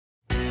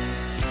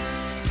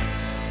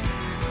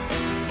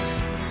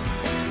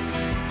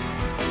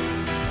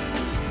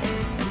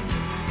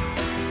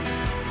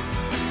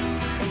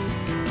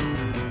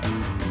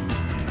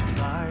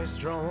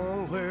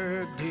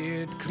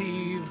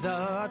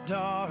the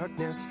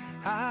darkness,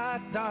 at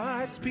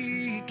thy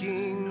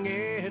speaking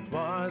it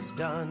was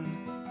done.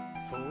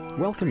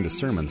 Welcome to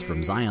sermons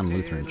from Zion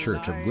Lutheran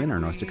Church of Gwinner,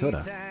 North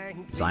Dakota.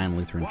 Zion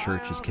Lutheran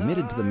Church is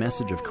committed to the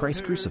message of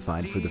Christ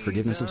crucified for the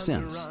forgiveness of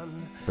sins,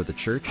 for the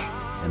church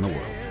and the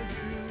world.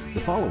 The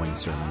following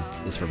sermon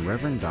is from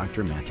Reverend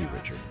Dr. Matthew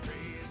Richard.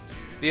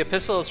 The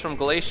epistle is from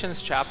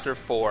Galatians chapter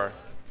 4.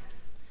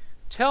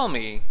 Tell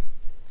me,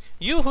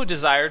 you who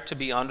desire to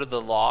be under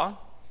the law,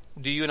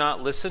 do you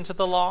not listen to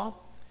the law?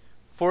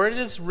 For it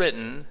is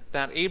written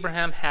that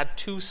Abraham had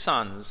 2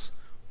 sons,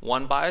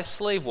 one by a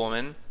slave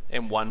woman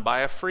and one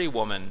by a free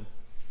woman.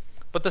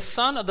 But the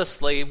son of the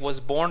slave was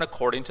born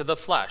according to the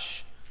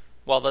flesh,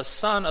 while the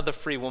son of the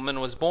free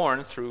woman was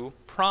born through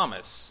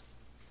promise.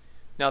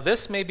 Now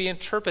this may be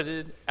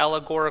interpreted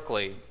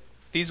allegorically.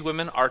 These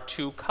women are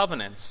 2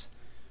 covenants.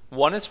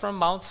 One is from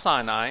Mount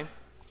Sinai,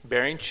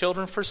 bearing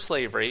children for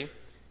slavery.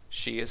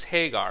 She is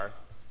Hagar.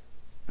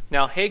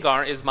 Now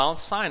Hagar is Mount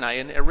Sinai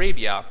in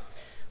Arabia.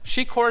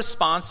 She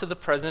corresponds to the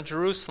present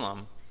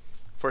Jerusalem,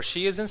 for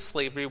she is in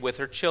slavery with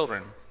her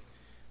children.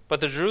 But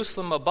the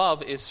Jerusalem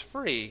above is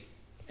free,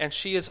 and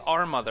she is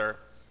our mother.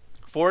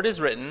 For it is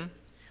written,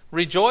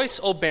 Rejoice,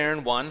 O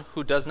barren one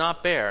who does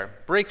not bear.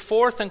 Break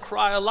forth and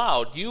cry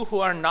aloud, you who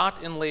are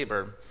not in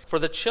labor. For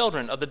the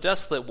children of the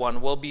desolate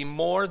one will be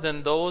more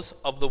than those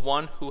of the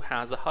one who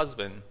has a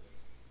husband.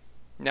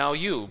 Now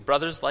you,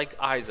 brothers like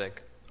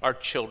Isaac, are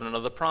children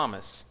of the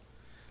promise.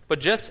 But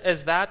just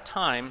as that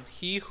time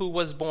he who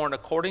was born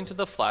according to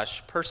the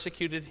flesh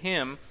persecuted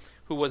him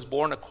who was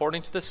born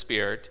according to the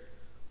Spirit,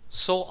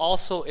 so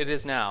also it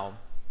is now.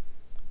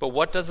 But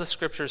what does the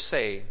Scripture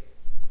say?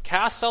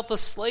 Cast out the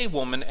slave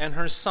woman and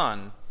her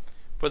son,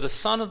 for the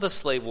son of the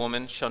slave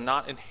woman shall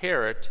not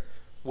inherit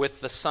with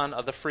the son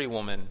of the free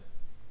woman.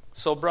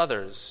 So,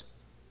 brothers,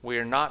 we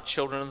are not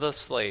children of the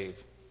slave,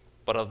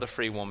 but of the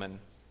free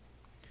woman.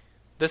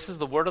 This is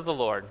the word of the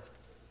Lord.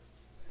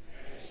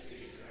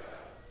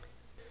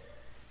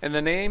 In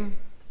the name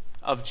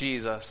of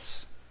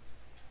Jesus,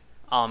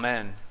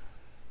 Amen.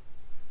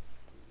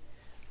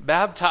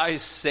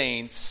 Baptized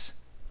saints,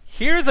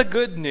 hear the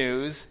good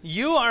news.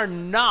 You are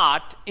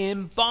not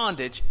in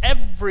bondage.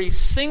 Every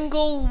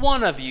single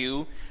one of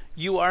you,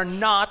 you are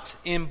not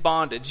in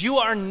bondage. You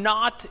are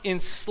not in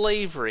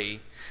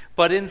slavery,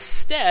 but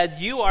instead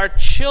you are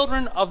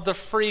children of the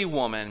free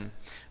woman,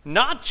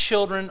 not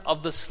children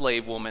of the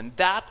slave woman.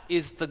 That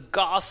is the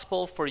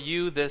gospel for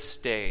you this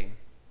day.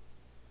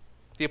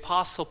 The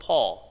Apostle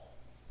Paul,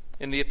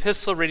 in the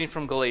epistle reading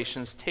from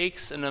Galatians,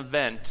 takes an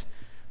event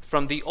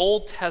from the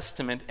Old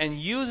Testament and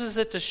uses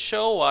it to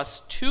show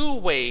us 2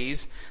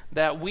 ways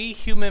that we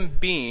human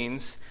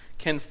beings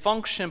can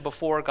function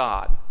before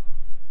God.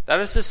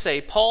 That is to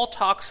say, Paul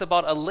talks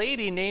about a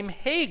lady named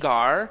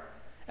Hagar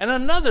and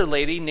another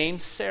lady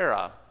named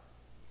Sarah.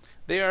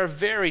 They are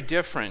very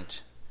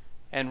different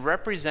and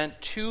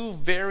represent 2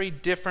 very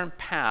different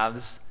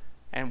paths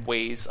and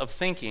ways of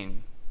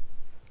thinking.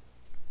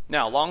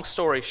 Now, long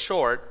story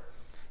short,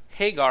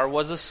 Hagar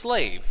was a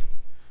slave,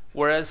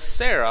 whereas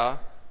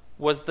Sarah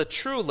was the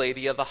true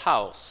lady of the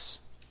house.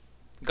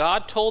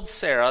 God told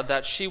Sarah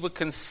that she would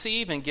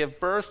conceive and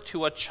give birth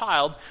to a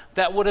child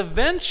that would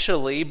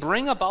eventually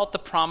bring about the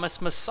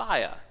promised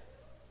Messiah.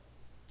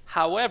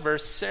 However,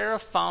 Sarah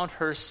found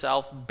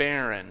herself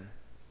barren.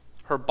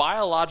 Her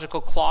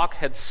biological clock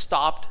had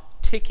stopped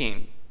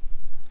ticking.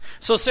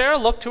 So Sarah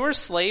looked to her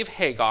slave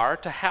Hagar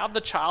to have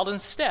the child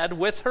instead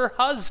with her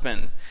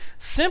husband.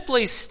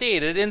 Simply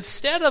stated,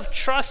 instead of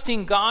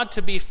trusting God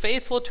to be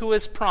faithful to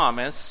his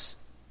promise,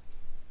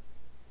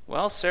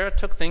 well, Sarah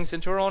took things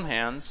into her own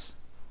hands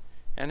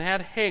and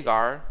had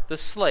Hagar, the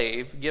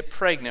slave, get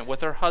pregnant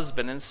with her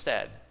husband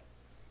instead.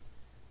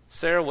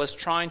 Sarah was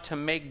trying to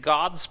make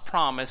God's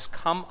promise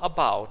come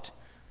about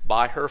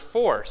by her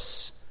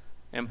force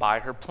and by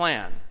her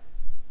plan.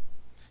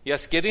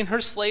 Yes, getting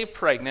her slave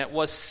pregnant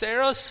was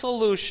Sarah's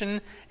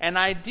solution and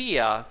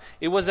idea.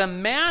 It was a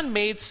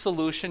man-made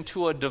solution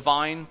to a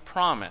divine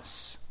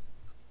promise.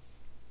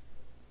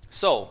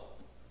 So,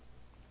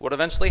 what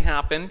eventually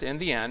happened in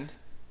the end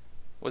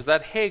was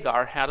that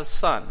Hagar had a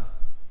son.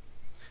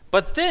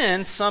 But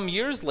then, some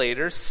years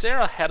later,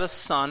 Sarah had a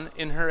son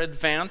in her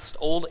advanced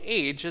old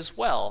age as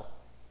well.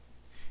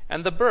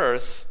 And the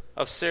birth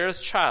of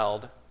Sarah's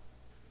child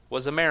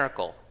was a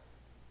miracle.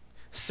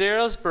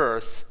 Sarah's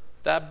birth,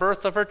 that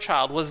birth of her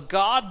child, was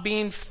God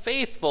being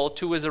faithful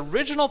to his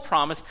original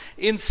promise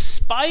in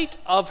spite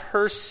of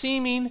her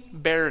seeming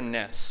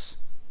barrenness.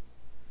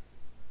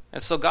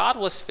 And so God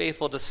was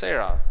faithful to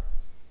Sarah,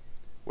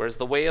 whereas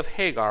the way of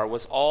Hagar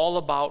was all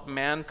about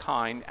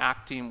mankind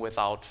acting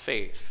without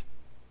faith.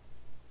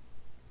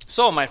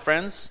 So, my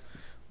friends,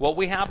 what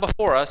we have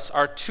before us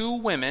are 2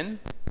 women,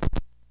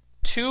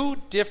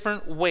 2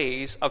 different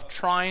ways of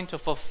trying to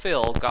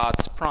fulfill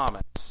God's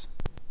promise.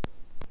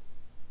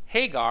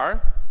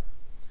 Hagar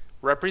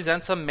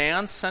represents a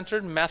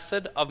man-centered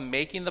method of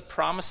making the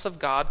promise of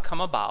God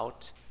come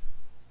about,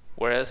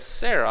 whereas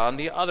Sarah, on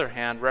the other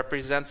hand,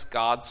 represents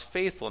God's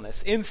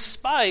faithfulness in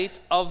spite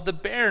of the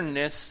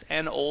barrenness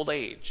and old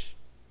age.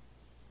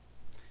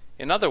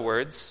 In other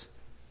words,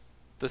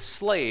 the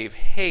slave,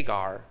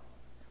 Hagar,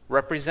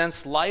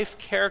 represents life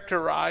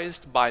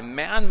characterized by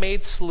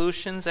man-made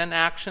solutions and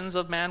actions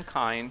of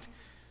mankind,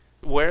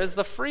 whereas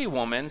the free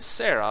woman,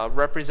 Sarah,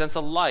 represents a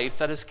life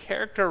that is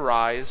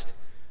characterized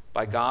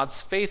by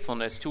God's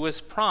faithfulness to his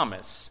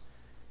promise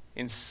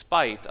in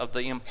spite of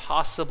the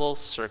impossible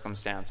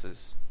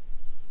circumstances.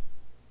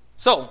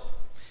 So,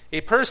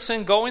 a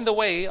person going the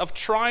way of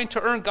trying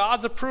to earn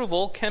God's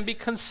approval can be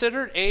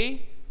considered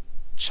a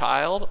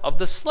child of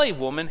the slave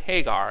woman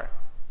Hagar,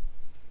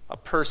 a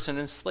person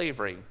in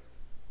slavery.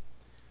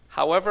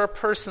 However, a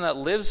person that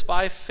lives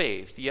by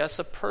faith, yes,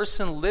 a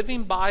person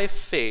living by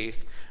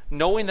faith,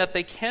 knowing that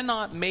they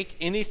cannot make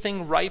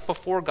anything right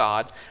before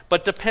God,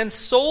 but depends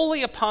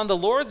solely upon the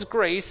Lord's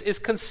grace, is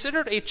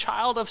considered a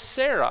child of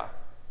Sarah,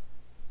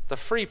 the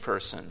free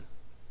person.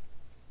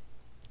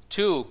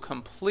 Two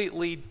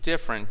completely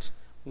different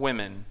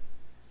women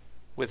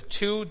with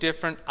two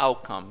different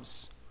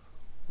outcomes.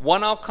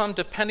 One outcome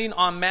depending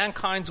on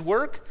mankind's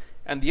work,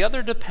 and the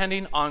other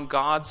depending on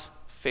God's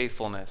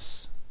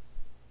faithfulness.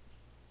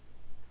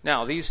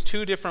 Now, these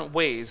two different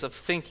ways of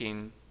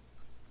thinking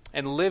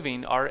and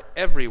living are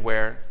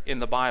everywhere in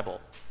the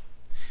Bible.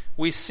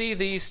 We see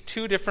these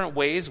two different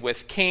ways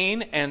with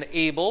Cain and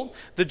Abel,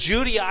 the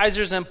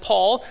Judaizers and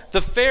Paul,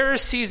 the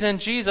Pharisees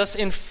and Jesus.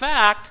 In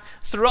fact,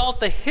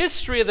 throughout the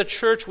history of the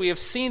church, we have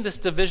seen this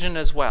division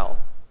as well.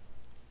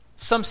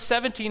 Some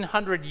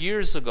 1,700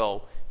 years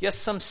ago, we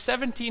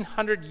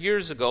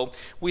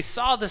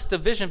saw this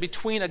division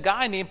between a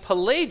guy named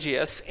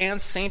Pelagius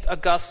and St.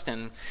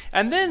 Augustine.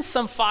 And then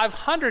some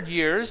 500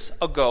 years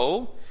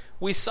ago,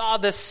 we saw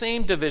this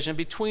same division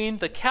between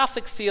the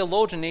Catholic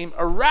theologian named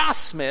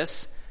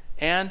Erasmus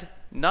and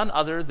none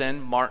other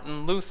than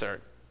Martin Luther.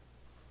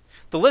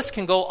 The list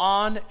can go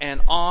on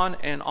and on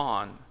and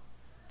on.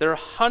 There are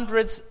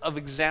hundreds of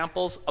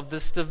examples of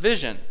this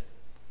division.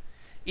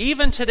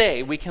 Even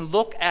today, we can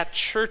look at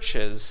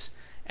churches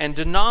and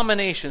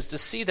denominations to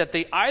see that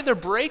they either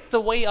break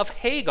the way of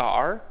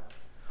Hagar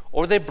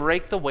or they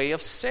break the way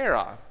of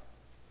Sarah.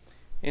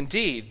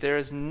 Indeed, there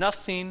is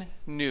nothing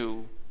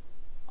new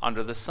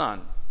under the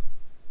sun.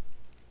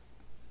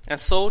 And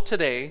so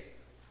today,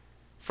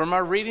 from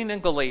our reading in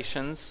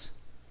Galatians,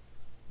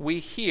 we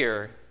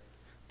hear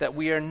that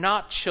we are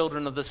not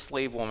children of the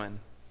slave woman.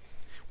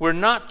 We're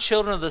not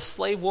children of the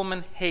slave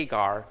woman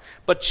Hagar,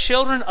 but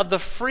children of the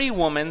free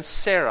woman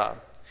Sarah.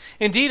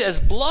 Indeed, as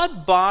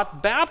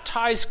blood-bought,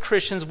 baptized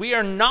Christians, we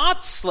are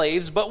not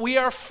slaves, but we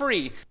are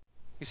free.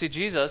 You see,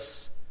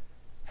 Jesus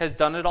has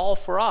done it all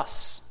for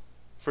us,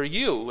 for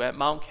you at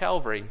Mount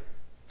Calvary.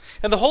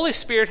 And the Holy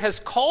Spirit has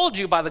called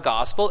you by the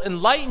gospel,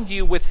 enlightened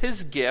you with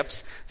his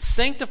gifts,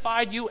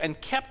 sanctified you,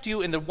 and kept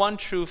you in the one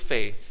true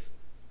faith.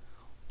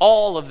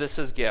 All of this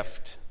is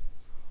gift.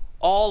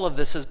 All of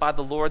this is by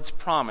the Lord's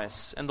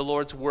promise and the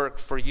Lord's work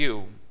for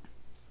you.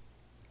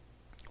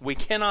 We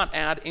cannot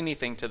add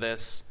anything to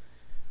this,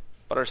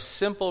 but are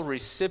simple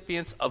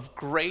recipients of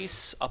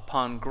grace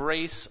upon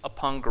grace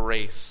upon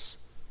grace.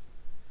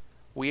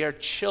 We are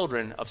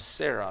children of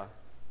Sarah,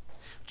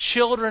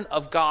 children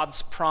of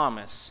God's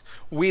promise.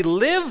 We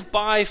live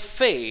by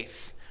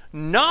faith,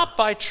 not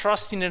by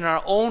trusting in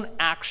our own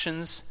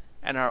actions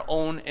and our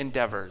own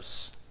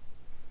endeavors.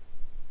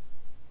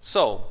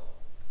 So,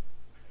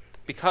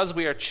 because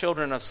we are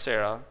children of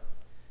Sarah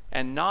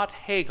and not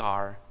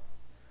Hagar,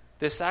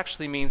 this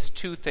actually means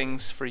two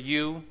things for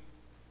you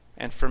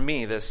and for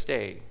me this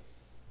day.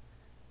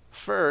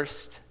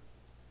 First,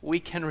 we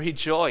can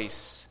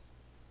rejoice.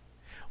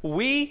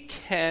 We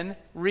can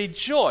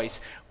rejoice.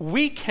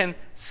 We can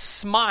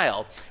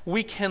smile.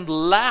 We can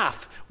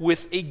laugh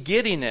with a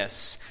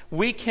giddiness.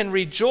 We can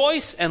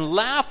rejoice and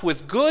laugh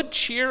with good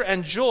cheer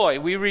and joy.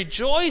 We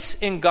rejoice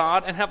in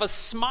God and have a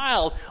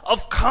smile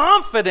of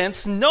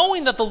confidence,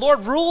 knowing that the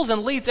Lord rules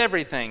and leads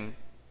everything.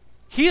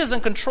 He is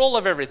in control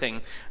of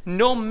everything,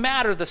 no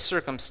matter the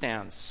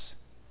circumstance.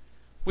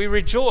 We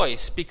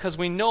rejoice because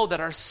we know that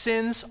our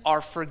sins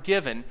are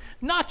forgiven.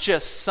 Not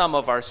just some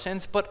of our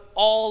sins, but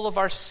all of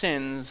our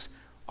sins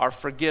are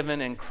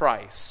forgiven in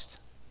Christ.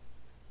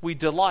 We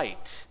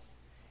delight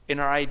in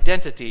our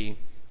identity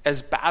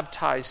as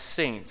baptized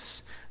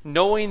saints,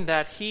 knowing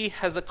that he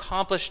has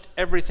accomplished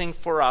everything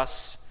for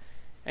us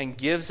and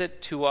gives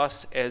it to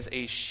us as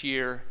a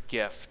sheer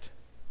gift.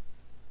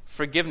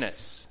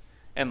 Forgiveness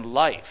and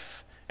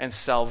life and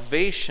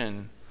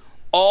salvation,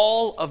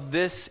 all of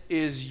this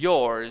is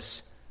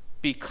yours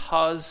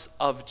because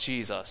of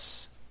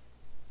Jesus.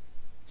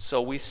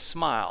 So we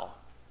smile,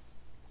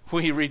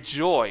 we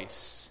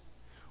rejoice,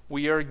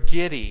 we are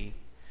giddy,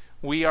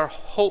 we are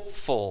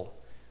hopeful,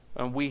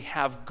 and we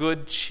have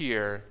good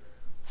cheer,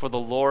 for the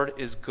Lord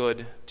is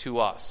good to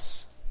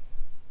us.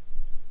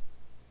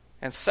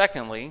 And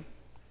secondly,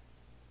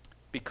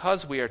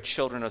 because we are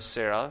children of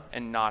Sarah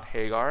and not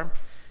Hagar,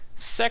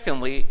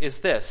 secondly is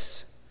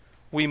this: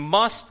 we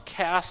must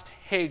cast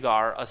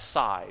Hagar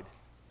aside.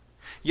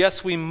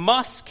 Yes, we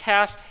must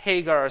cast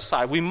Hagar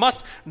aside. We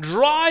must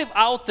drive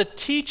out the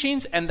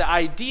teachings and the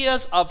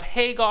ideas of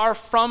Hagar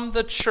from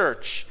the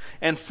church.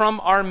 and from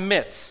our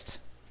midst.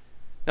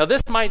 Now,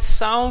 this might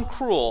sound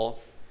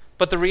cruel,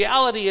 but the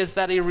reality is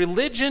that a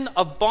religion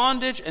of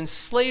bondage and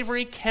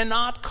slavery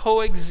cannot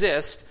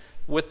coexist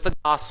with the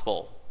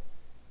gospel.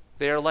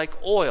 They are like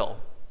oil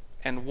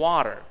and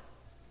water.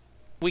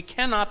 We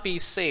cannot be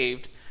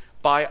saved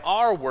by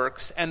our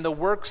works and the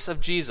works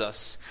of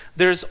Jesus.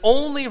 There's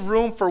only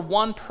room for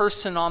one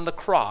person on the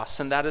cross,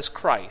 and that is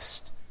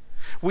Christ.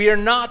 We are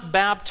not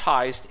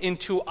baptized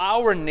into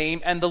our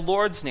name and the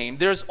Lord's name.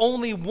 There's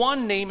only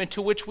one name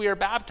into which we are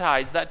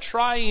baptized, that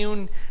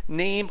triune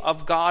name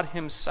of God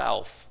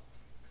himself.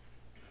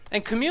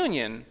 And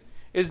communion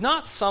is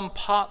not some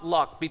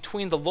potluck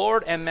between the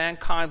Lord and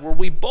mankind where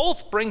we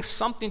both bring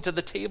something to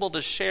the table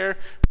to share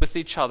with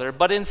each other,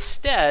 but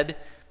instead,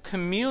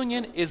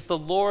 communion is the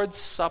Lord's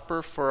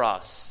Supper for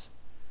us.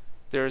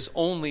 There is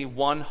only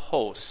one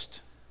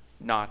host,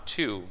 not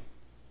two.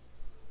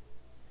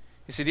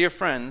 You see, dear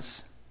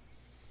friends,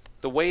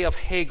 the way of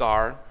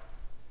Hagar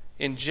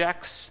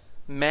injects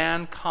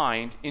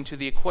mankind into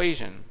the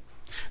equation.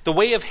 The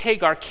way of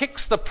Hagar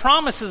kicks the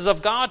promises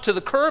of God to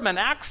the curb and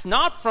acts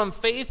not from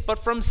faith but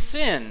from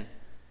sin.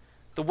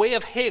 The way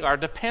of Hagar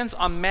depends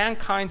on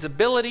mankind's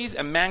abilities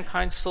and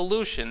mankind's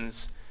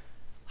solutions.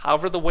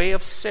 However, the way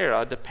of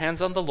Sarah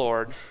depends on the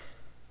Lord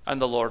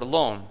and the Lord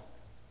alone.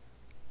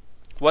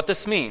 What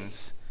this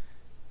means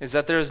is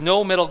that there is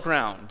no middle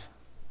ground.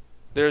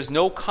 There is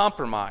no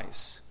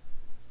compromise.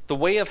 The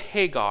way of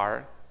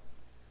Hagar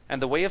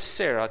and the way of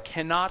Sarah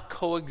cannot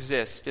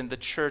coexist in the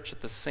church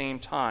at the same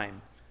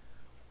time.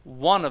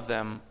 One of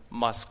them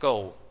must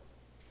go.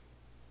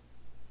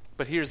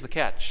 But here's the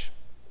catch.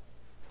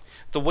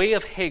 The way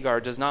of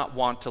Hagar does not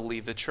want to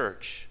leave the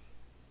church.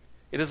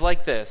 It is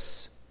like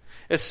this.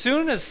 As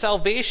soon as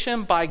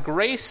salvation by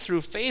grace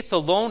through faith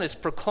alone is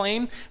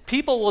proclaimed,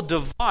 people will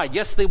divide.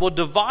 Yes, they will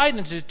divide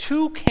into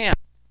two camps.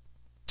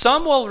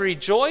 Some will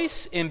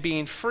rejoice in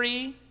being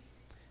free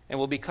and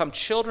will become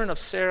children of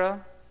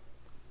Sarah.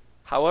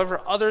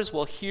 However, others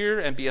will hear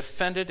and be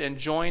offended and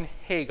join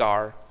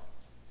Hagar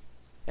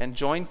and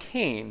join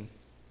Cain,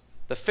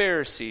 the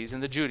Pharisees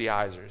and the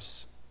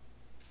Judaizers.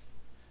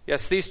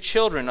 Yes, these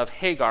children of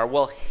Hagar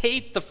will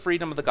hate the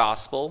freedom of the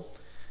gospel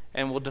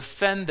and will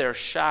defend their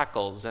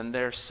shackles and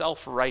their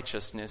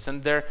self-righteousness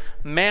and their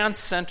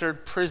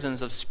man-centered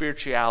prisons of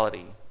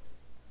spirituality.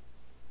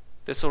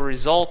 This will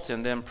result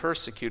in them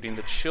persecuting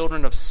the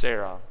children of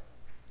Sarah.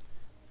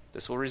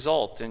 This will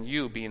result in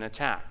you being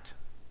attacked.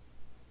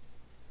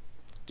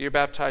 Dear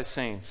baptized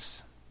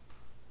saints,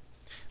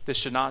 this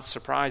should not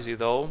surprise you,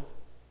 though.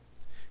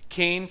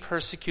 Cain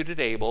persecuted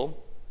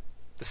Abel.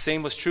 The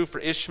same was true for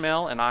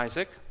Ishmael and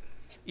Isaac,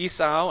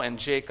 Esau and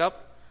Jacob,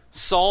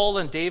 Saul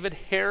and David,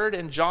 Herod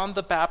and John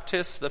the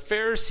Baptist, the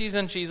Pharisees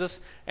and Jesus,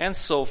 and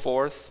so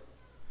forth.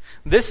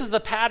 This is the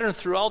pattern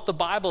throughout the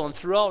Bible and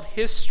throughout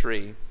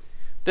history.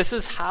 This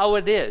is how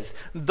it is.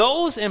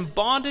 Those in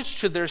bondage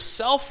to their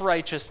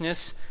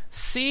self-righteousness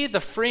see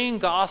the freeing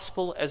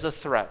gospel as a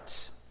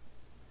threat.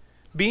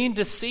 Being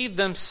deceived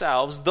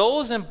themselves,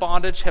 those in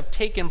bondage have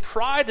taken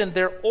pride in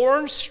their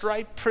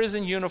orange-striped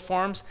prison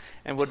uniforms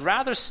and would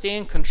rather stay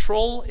in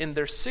control in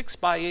their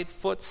 6-by-8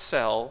 foot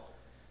cell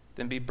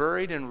than be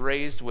buried and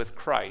raised with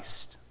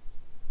Christ.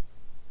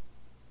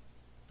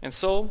 And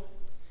so,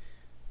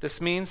 this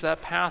means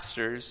that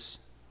pastors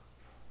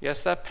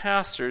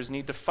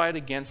need to fight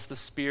against the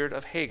spirit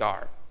of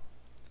Hagar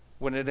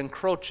when it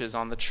encroaches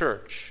on the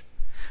church.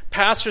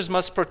 Pastors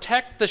must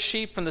protect the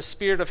sheep from the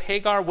spirit of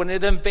Hagar when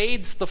it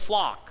invades the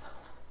flock.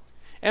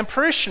 And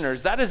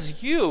parishioners, that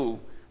is you,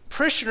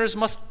 parishioners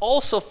must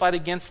also fight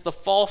against the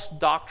false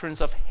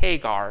doctrines of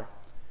Hagar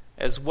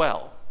as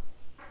well.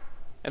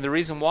 And the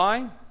reason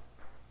why?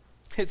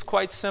 It's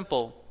quite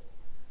simple.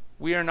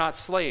 We are not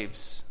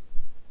slaves.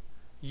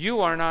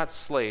 You are not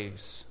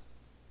slaves.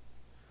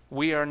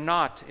 We are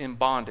not in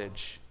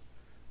bondage.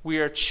 We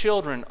are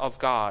children of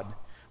God.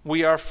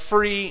 We are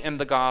free in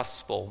the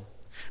gospel.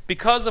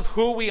 Because of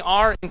who we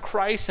are in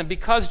Christ and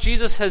because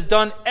Jesus has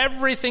done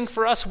everything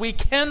for us, we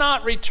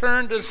cannot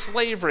return to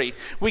slavery.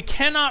 We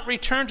cannot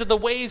return to the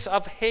ways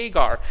of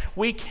Hagar.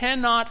 We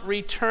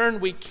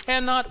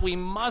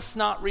must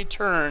not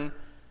return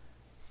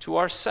to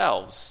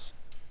ourselves,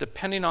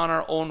 depending on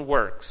our own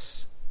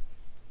works.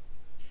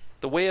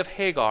 The way of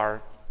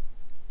Hagar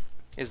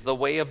is the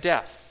way of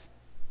death.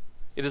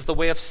 It is the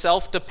way of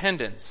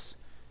self-dependence.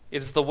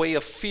 It is the way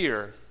of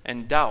fear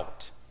and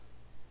doubt.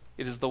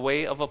 It is the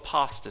way of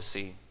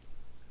apostasy.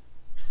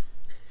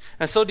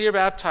 And so, dear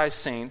baptized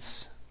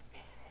saints,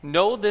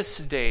 know this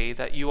day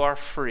that you are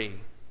free.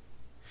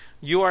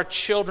 You are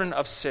children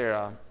of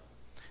Sarah.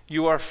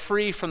 You are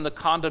free from the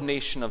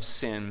condemnation of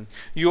sin.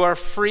 You are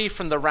free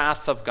from the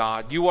wrath of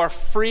God. You are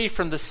free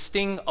from the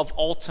sting of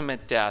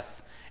ultimate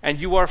death. And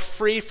you are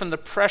free from the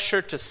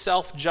pressure to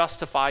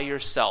self-justify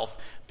yourself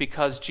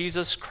because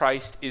Jesus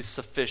Christ is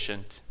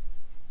sufficient.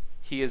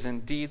 He is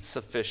indeed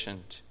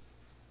sufficient.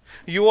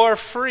 You are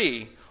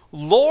free,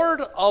 Lord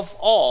of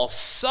all,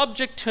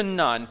 subject to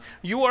none.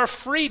 You are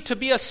free to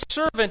be a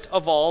servant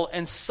of all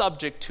and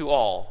subject to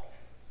all.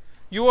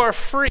 You are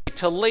free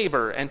to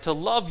labor and to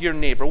love your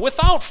neighbor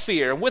without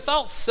fear,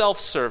 without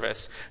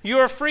self-service. You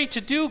are free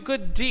to do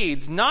good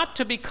deeds, not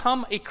to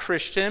become a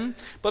Christian,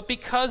 but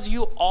because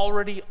you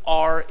already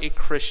are a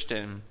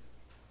Christian.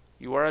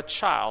 You are a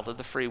child of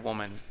the free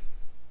woman.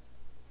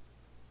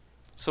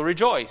 So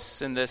rejoice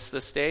in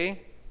this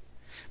day.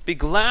 Be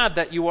glad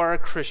that you are a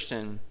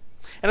Christian.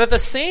 And at the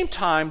same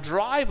time,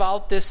 drive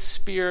out this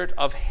spirit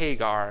of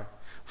Hagar.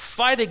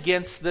 Fight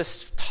against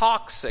this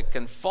toxic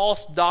and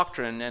false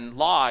doctrine and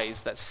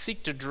lies that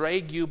seek to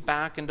drag you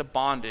back into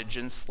bondage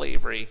and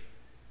slavery.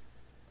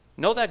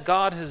 Know that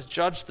God has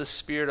judged the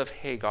spirit of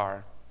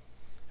Hagar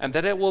and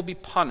that it will be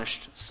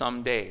punished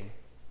someday.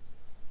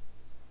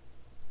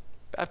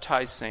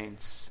 Baptized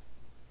saints,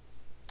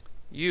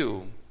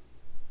 you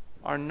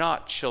are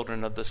not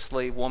children of the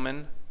slave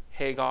woman,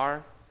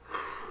 Hagar,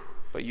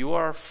 but you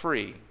are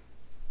free.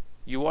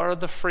 You are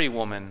the free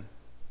woman.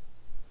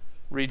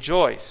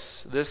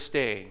 Rejoice this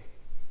day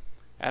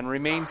and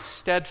remain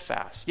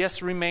steadfast.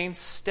 Yes, remain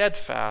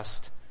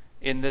steadfast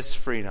in this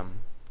freedom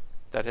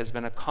that has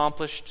been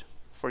accomplished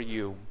for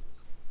you.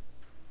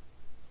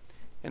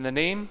 In the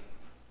name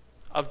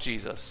of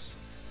Jesus,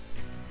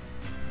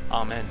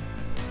 amen.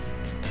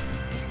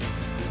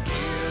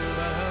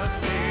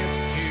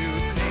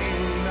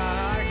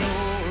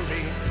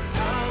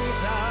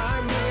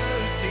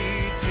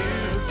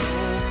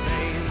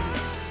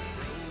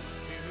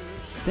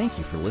 Thank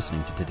you for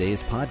listening to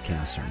today's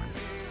podcast sermon.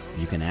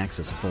 You can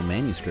access a full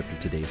manuscript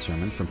of today's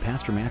sermon from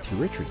Pastor Matthew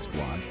Richard's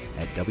blog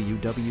at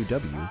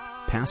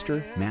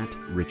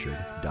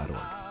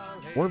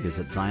www.pastormattrichard.org or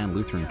visit Zion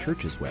Lutheran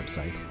Church's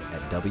website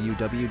at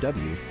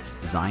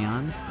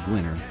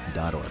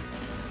www.ziongwinner.org.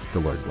 The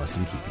Lord bless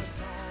and keep you.